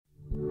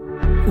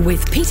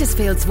With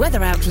Petersfield's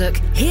weather outlook,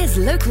 here's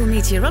local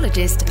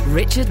meteorologist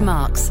Richard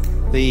Marks.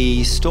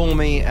 The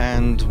stormy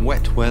and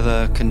wet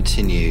weather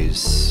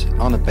continues,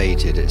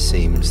 unabated it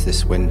seems,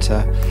 this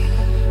winter.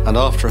 And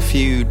after a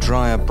few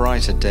drier,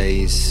 brighter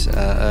days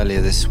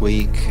earlier this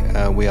week,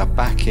 we are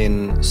back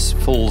in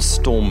full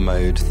storm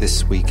mode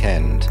this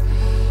weekend.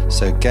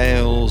 So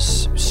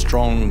gales,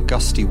 strong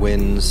gusty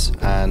winds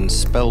and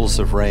spells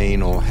of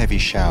rain or heavy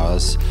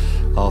showers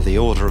are the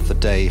order of the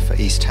day for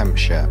East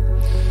Hampshire.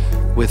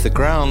 With the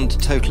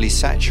ground totally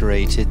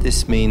saturated,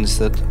 this means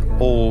that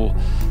all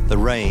the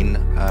rain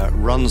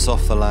runs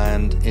off the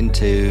land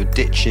into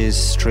ditches,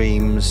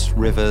 streams,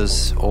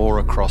 rivers or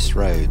across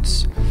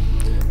roads.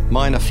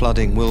 Minor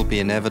flooding will be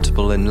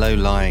inevitable in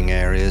low-lying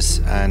areas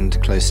and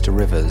close to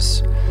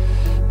rivers.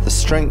 The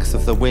strength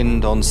of the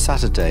wind on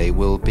Saturday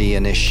will be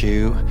an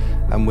issue,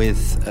 and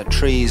with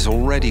trees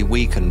already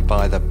weakened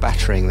by the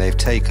battering they've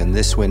taken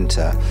this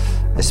winter,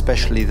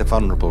 especially the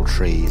vulnerable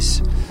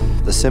trees,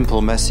 the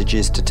simple message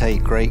is to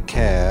take great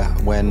care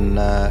when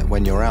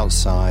you're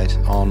outside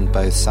on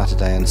both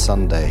Saturday and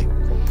Sunday.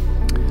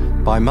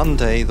 By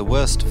Monday, the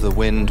worst of the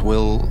wind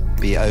will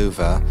be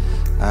over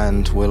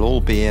and we'll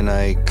all be in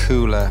a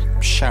cooler,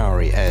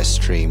 showery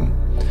airstream.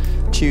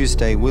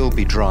 Tuesday will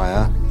be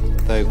drier,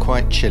 though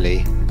quite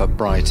chilly, but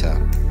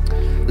brighter.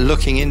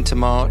 Looking into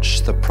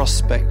March, the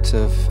prospect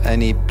of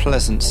any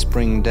pleasant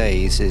spring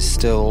days is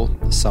still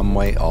some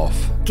way off.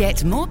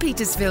 Get more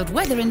Petersfield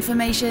weather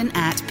information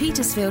at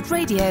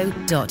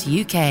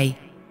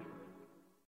petersfieldradio.uk.